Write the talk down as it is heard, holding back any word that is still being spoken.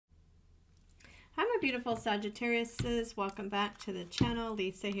beautiful Sagittariuses, welcome back to the channel.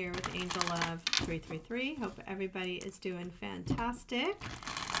 Lisa here with Angel Love 333. Hope everybody is doing fantastic.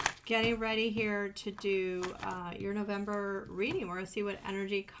 Getting ready here to do your November reading. We're going to see what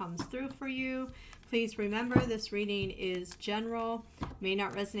energy comes through for you. Please remember this reading is general, may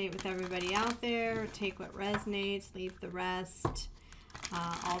not resonate with everybody out there. Take what resonates, leave the rest,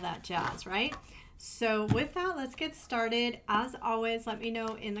 all that jazz, right? So with that, let's get started. As always, let me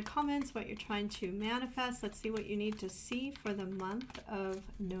know in the comments what you're trying to manifest. Let's see what you need to see for the month of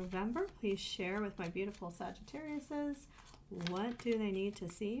November. Please share with my beautiful Sagittariuses. What do they need to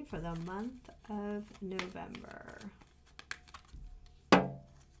see for the month of November?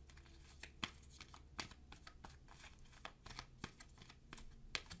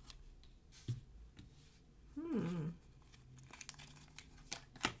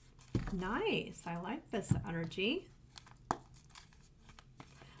 Nice. I like this energy.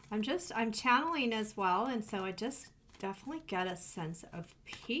 I'm channeling as well, and so I just definitely get a sense of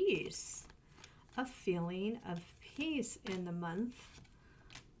peace, a feeling of peace in the month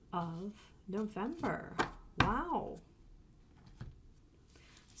of November. Wow.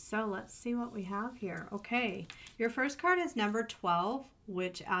 So let's see what we have here. Okay, your first card is number 12,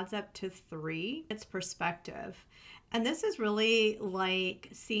 which adds up to 3. It's perspective. And this is really like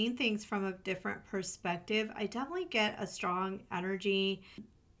seeing things from a different perspective. I definitely get a strong energy.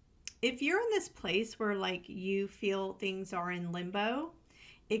 If you're in this place where like you feel things are in limbo,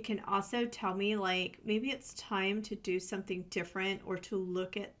 it can also tell me like maybe it's time to do something different or to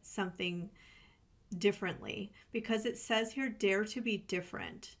look at something differently, because it says here, dare to be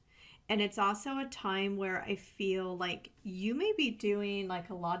different. And it's also a time where I feel like you may be doing like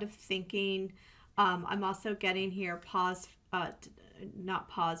a lot of thinking. I'm also getting here pause, not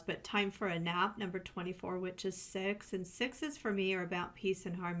pause, but time for a nap, number 24, which is 6. And 6s for me are about peace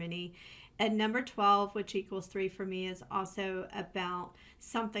and harmony. And number 12, which equals 3 for me, is also about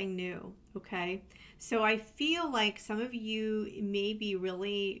something new, okay? So I feel like some of you may be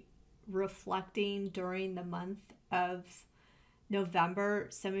really reflecting during the month of November.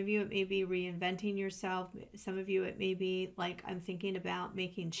 Some of you, it may be reinventing yourself. Some of you, it may be like, I'm thinking about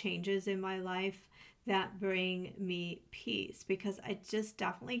making changes in my life that bring me peace, because I just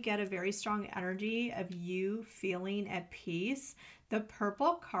definitely get a very strong energy of you feeling at peace. The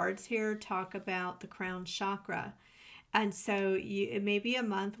purple cards here talk about the crown chakra. And so it may be a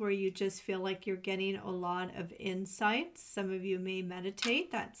month where you just feel like you're getting a lot of insights. Some of you may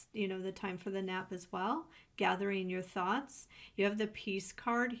meditate. That's, you know, the time for the nap as well. Gathering your thoughts. You have the peace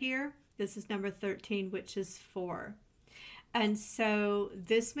card here. This is number 13, which is 4. And so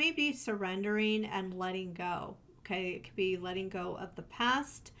this may be surrendering and letting go. Okay, it could be letting go of the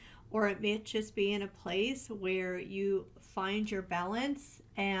past, or it may just be in a place where you find your balance,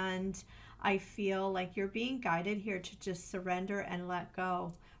 and I feel like you're being guided here to just surrender and let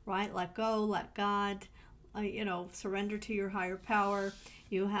go, right? Let go, let God, you know, surrender to your higher power.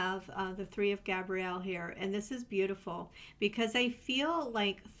 You have the 3 of Gabrielle here, and this is beautiful because I feel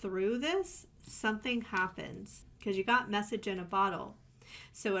like through this, something happens, because you got message in a bottle.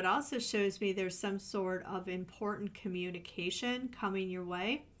 So it also shows me there's some sort of important communication coming your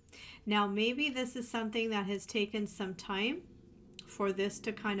way. Now, maybe this is something that has taken some time for this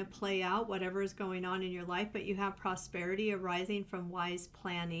to kind of play out, whatever is going on in your life, but you have prosperity arising from wise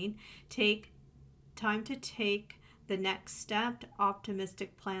planning. Take time to take the next step,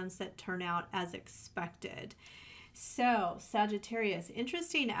 optimistic plans that turn out as expected. So Sagittarius,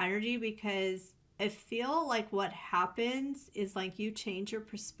 interesting energy, because I feel like what happens is like you change your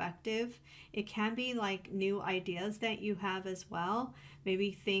perspective. It can be like new ideas that you have as well.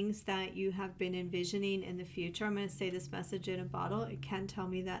 Maybe things that you have been envisioning in the future. I'm going to say this message in a bottle. It can tell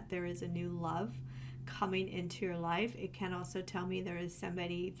me that there is a new love coming into your life. It can also tell me there is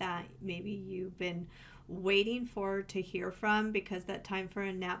somebody that maybe you've been waiting for to hear from, because that time for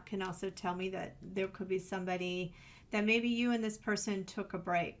a nap can also tell me that there could be somebody that maybe you and this person took a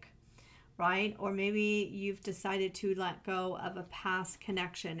break, right? Or maybe you've decided to let go of a past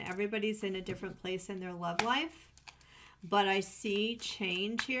connection. Everybody's in a different place in their love life, but I see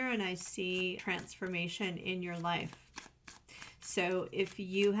change here and I see transformation in your life. So if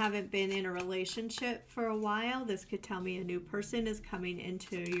you haven't been in a relationship for a while, this could tell me a new person is coming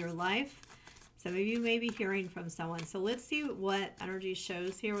into your life. Some of you may be hearing from someone. So let's see what energy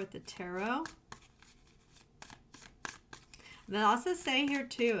shows here with the tarot. They'll also say here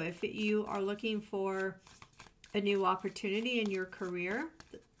too, if you are looking for a new opportunity in your career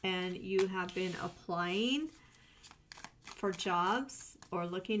and you have been applying for jobs or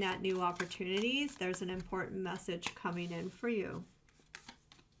looking at new opportunities, there's an important message coming in for you.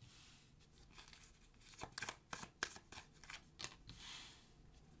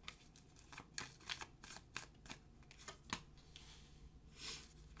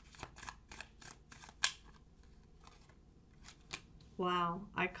 Wow,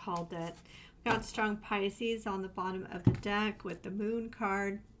 I called it. We got strong Pisces on the bottom of the deck with the Moon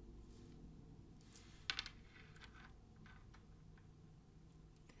card.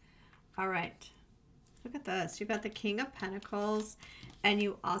 All right. Look at this. You got the King of Pentacles, and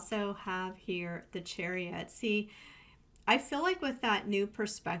you also have here the Chariot. See, I feel like with that new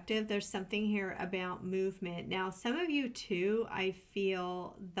perspective, there's something here about movement. Now, some of you too, I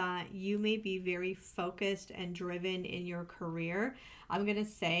feel that you may be very focused and driven in your career. I'm going to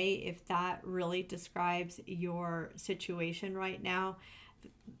say if that really describes your situation right now,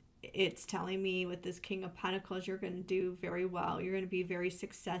 it's telling me with this King of Pentacles, you're going to do very well. You're going to be very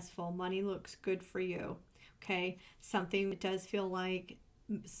successful. Money looks good for you. Okay. Something that does feel like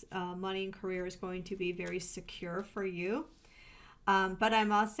money and career is going to be very secure for you. But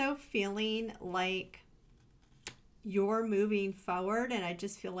I'm also feeling like you're moving forward, and I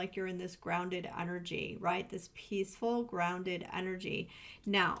just feel like you're in this grounded energy, right? This peaceful, grounded energy.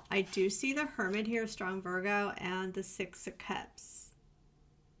 Now, I do see the Hermit here, strong Virgo, and the Six of Cups.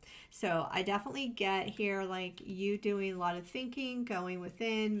 So I definitely get here like you doing a lot of thinking, going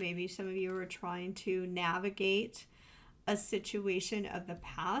within. Maybe some of you are trying to navigate a situation of the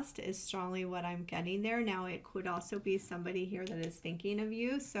past is strongly what I'm getting there. Now, it could also be somebody here that is thinking of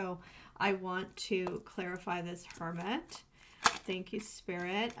you. So I want to clarify this Hermit. Thank you,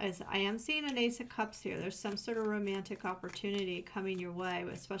 Spirit. As I am seeing an Ace of Cups here. There's some sort of romantic opportunity coming your way,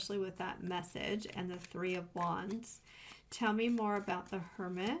 especially with that message and the Three of Wands. Tell me more about the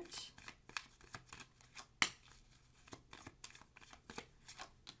Hermit.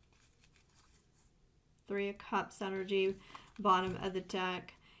 Three of Cups energy, bottom of the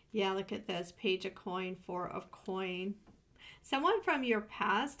deck. Yeah, look at this. Page of Coin, Four of Coin. Someone from your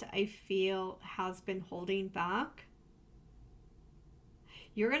past, I feel, has been holding back.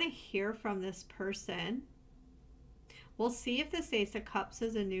 You're going to hear from this person. We'll see if this Ace of Cups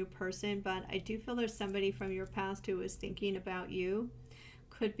is a new person, but I do feel there's somebody from your past who is thinking about you.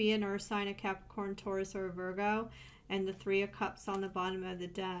 Could be an earth sign, a Capricorn, Taurus, or a Virgo. And the Three of Cups on the bottom of the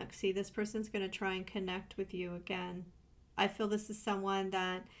deck. See, this person's going to try and connect with you again. I feel this is someone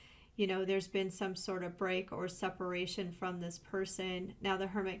that, you know, there's been some sort of break or separation from this person. Now, the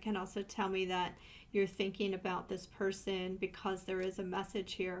Hermit can also tell me that you're thinking about this person because there is a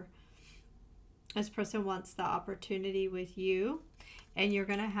message here. This person wants the opportunity with you, and you're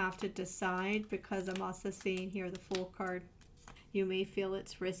going to have to decide, because I'm also seeing here the Fool card. You may feel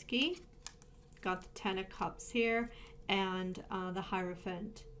it's risky. Got the Ten of Cups here and the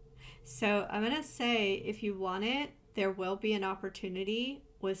Hierophant. So I'm going to say, if you want it, there will be an opportunity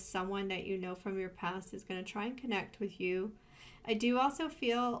with someone that you know from your past is going to try and connect with you. I do also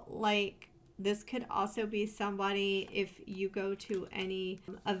feel like this could also be somebody, if you go to any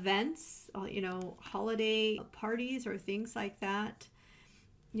events, you know, holiday parties or things like that,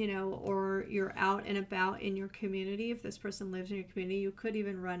 you know, or you're out and about in your community. If this person lives in your community, you could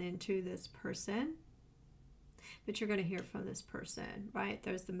even run into this person, but you're going to hear from this person, right?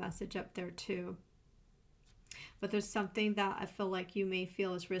 There's the message up there too. But there's something that I feel like you may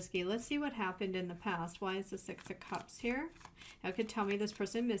feel is risky. Let's see what happened in the past. Why is the Six of Cups here? That could tell me this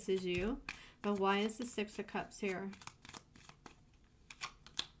person misses you. But why is the Six of Cups here?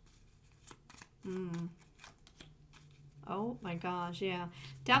 Oh my gosh, yeah.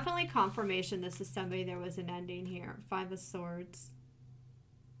 Definitely confirmation this is somebody there was an ending here. Five of Swords.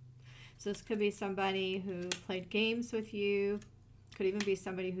 So this could be somebody who played games with you. Could even be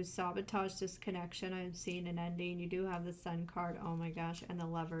somebody who sabotaged this connection. I'm seeing an ending. You do have the Sun card. Oh my gosh. And the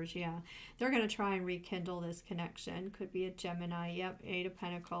Lovers. Yeah. They're going to try and rekindle this connection. Could be a Gemini. Yep. Eight of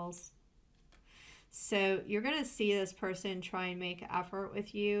Pentacles. So you're going to see this person try and make effort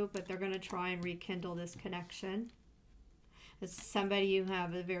with you, but they're going to try and rekindle this connection. This is somebody you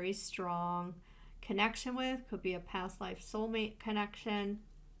have a very strong connection with. Could be a past life soulmate connection.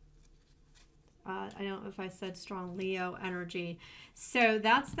 I don't know if I said strong Leo energy. So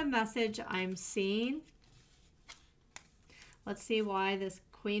that's the message I'm seeing. Let's see why this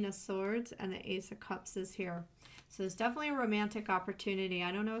Queen of Swords and the Ace of Cups is here. So there's definitely a romantic opportunity.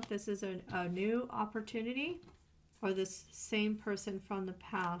 I don't know if this is a new opportunity or this same person from the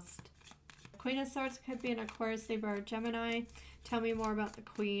past. Queen of Swords could be an Aquarius, Libra, or Gemini. Tell me more about the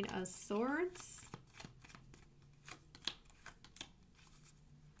Queen of Swords.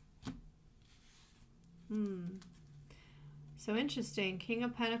 So interesting. King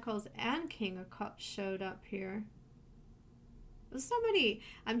of Pentacles and King of Cups showed up here. Somebody,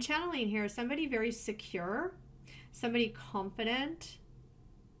 I'm channeling here, somebody very secure, somebody confident.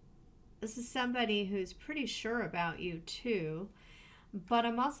 This is somebody who's pretty sure about you too. But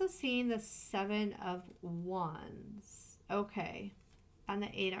I'm also seeing the Seven of Wands. Okay. and the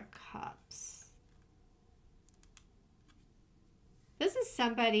 8 of Cups. This is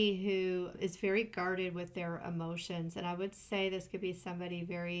somebody who is very guarded with their emotions, and I would say this could be somebody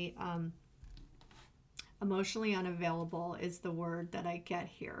very emotionally unavailable is the word that I get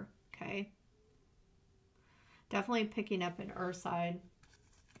here, okay? Definitely picking up an earth side.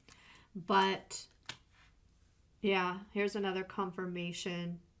 But, yeah, here's another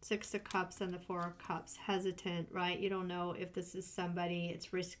confirmation. 6 of Cups and the 4 of Cups. Hesitant, right? You don't know if this is somebody.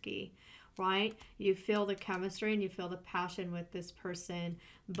 It's risky, right? You feel the chemistry and you feel the passion with this person,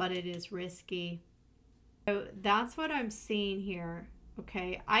 but it is risky. So that's what I'm seeing here,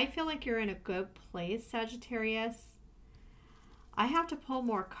 okay? I feel like you're in a good place, Sagittarius. I have to pull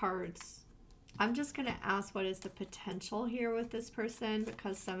more cards. I'm just going to ask what is the potential here with this person,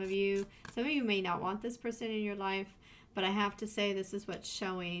 because some of you may not want this person in your life, but I have to say this is what's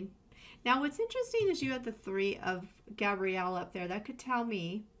showing. Now, what's interesting is you have the 3 of Gabrielle up there. That could tell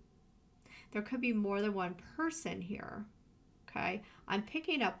me there could be more than one person here. Okay, I'm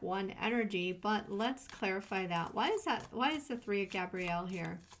picking up one energy, but let's clarify that. Why is that? Why is the 3 of Gabrielle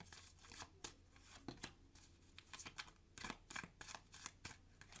here?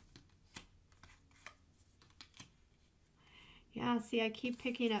 Yeah, see, I keep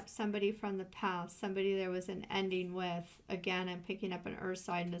picking up somebody from the past, somebody there was an ending with. Again, I'm picking up an earth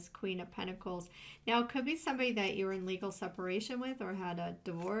side and this Queen of Pentacles. Now, it could be somebody that you were in legal separation with or had a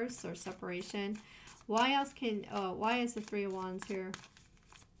divorce or separation. Why else can, why is the 3 of Wands here?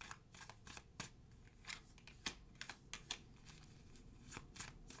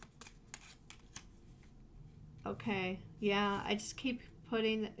 Okay, yeah, I just keep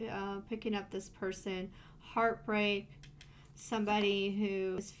picking up this person. Heartbreak. Somebody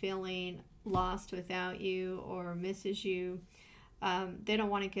who is feeling lost without you or misses you. They don't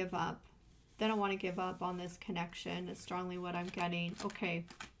want to give up. They don't want to give up on this connection. It's strongly what I'm getting. Okay,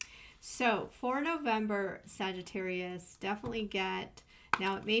 so for November, Sagittarius, definitely get,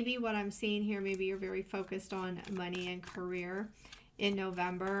 now it may be what I'm seeing here, maybe you're very focused on money and career in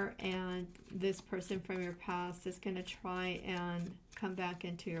November, and this person from your past is going to try and come back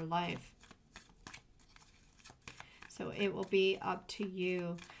into your life. So it will be up to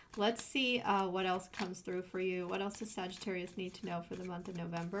you. Let's see what else comes through for you. What else does Sagittarius need to know for the month of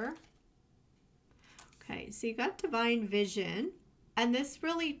November? Okay, so you got divine vision. And this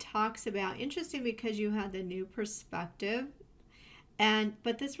really talks about, interesting because you had the new perspective.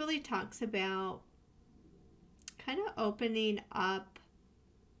 But this really talks about kind of opening up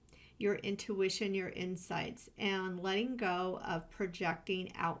your intuition, your insights, and letting go of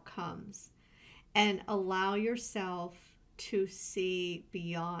projecting outcomes. And allow yourself to see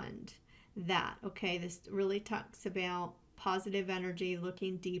beyond that, okay? This really talks about positive energy,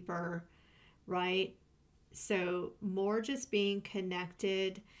 looking deeper, right? So more just being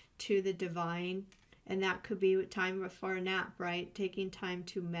connected to the divine. And that could be time before a nap, right? Taking time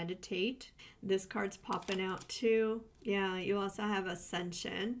to meditate. This card's popping out too. Yeah, you also have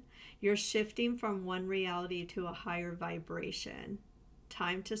ascension. You're shifting from one reality to a higher vibration.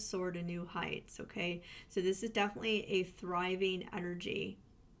 Time to soar to new heights, okay? So this is definitely a thriving energy.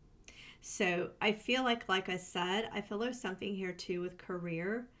 So I feel like I said, I feel there's something here too with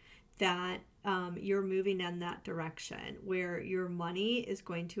career that you're moving in that direction where your money is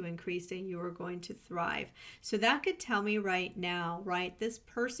going to increase and you are going to thrive. So that could tell me right now, right? This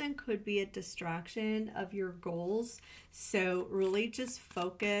person could be a distraction of your goals. So really just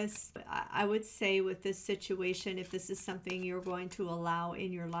focus. I would say with this situation, if this is something you're going to allow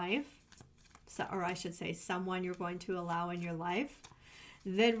in your life, so, or I should say someone you're going to allow in your life,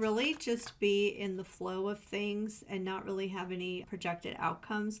 then really just be in the flow of things and not really have any projected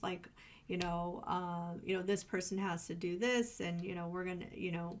outcomes like, this person has to do this and, we're going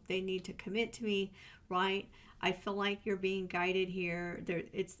to, they need to commit to me, right? I feel like you're being guided here.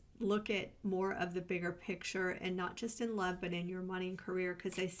 Look at more of the bigger picture and not just in love, but in your money and career,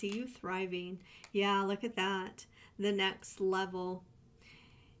 because I see you thriving. Yeah, look at that. The next level.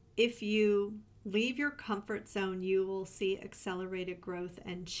 If you leave your comfort zone, you will see accelerated growth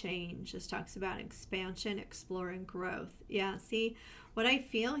and change. This talks about expansion, exploring growth. Yeah, see what I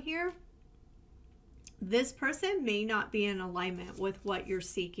feel here? This person may not be in alignment with what you're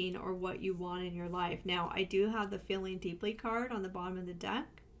seeking or what you want in your life. Now, I do have the feeling deeply card on the bottom of the deck.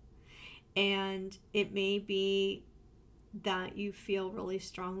 And it may be that you feel really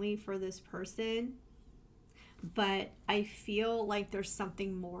strongly for this person. But I feel like there's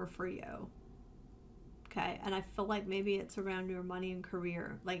something more for you. Okay, and I feel like maybe it's around your money and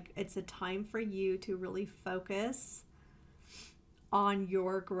career. Like it's a time for you to really focus on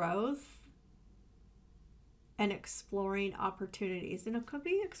your growth and exploring opportunities. And it could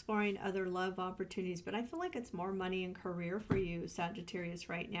be exploring other love opportunities, but I feel like it's more money and career for you, Sagittarius,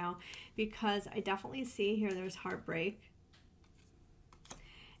 right now, because I definitely see here there's heartbreak.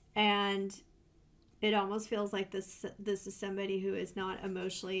 And it almost feels like this is somebody who is not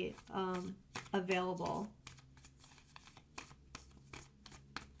emotionally available.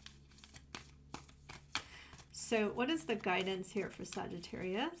 So what is the guidance here for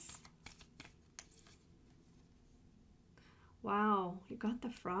Sagittarius? Wow, you got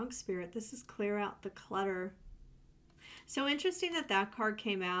the frog spirit. This is clear out the clutter. So interesting that that card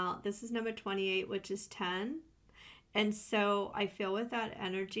came out. This is number 28, which is 10. And so I feel with that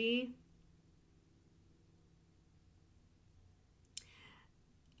energy,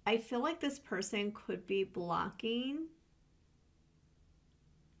 I feel like this person could be blocking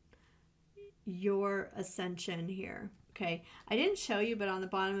your ascension here. Okay, I didn't show you, but on the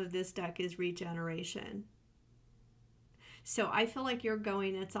bottom of this deck is regeneration. So I feel like you're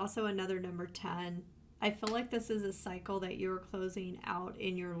going, it's also another number 10. I feel like this is a cycle that you're closing out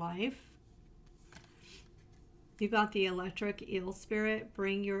in your life. You got the electric eel spirit,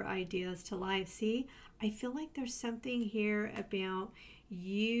 bring your ideas to life. See, I feel like there's something here about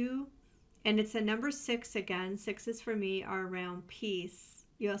you, and it's a number 6 again. 6s for me are around peace.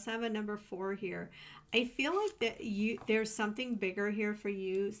 You also have a number 4 here. I feel like that there's something bigger here for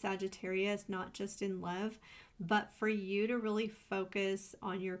you, Sagittarius, not just in love, but for you to really focus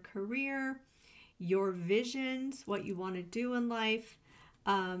on your career, your visions, what you want to do in life.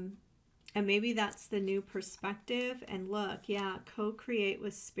 And maybe that's the new perspective. And look, yeah, co-create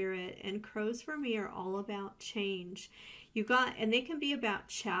with spirit. And crows for me are all about change. You got, and they can be about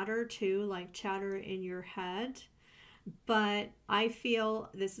chatter too, like chatter in your head. But I feel,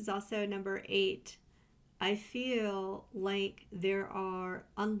 this is also number 8. I feel like there are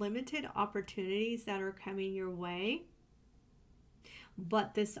unlimited opportunities that are coming your way.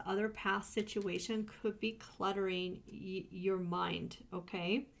 But this other past situation could be cluttering your mind,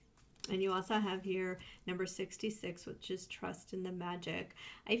 okay? And you also have here number 66, which is trust in the magic.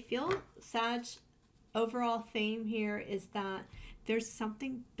 I feel, Sag, overall theme here is that there's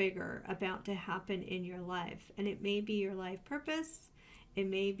something bigger about to happen in your life. And it may be your life purpose. It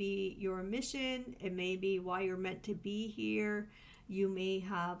may be your mission. It may be why you're meant to be here. You may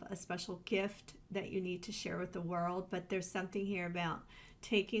have a special gift that you need to share with the world. But there's something here about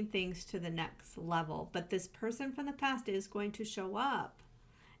taking things to the next level. But this person from the past is going to show up.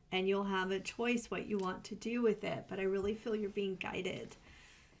 And you'll have a choice what you want to do with it. But I really feel you're being guided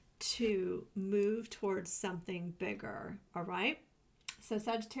to move towards something bigger. All right? So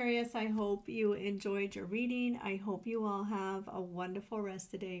Sagittarius, I hope you enjoyed your reading. I hope you all have a wonderful rest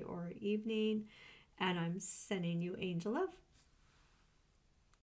of the day or evening. And I'm sending you angel love.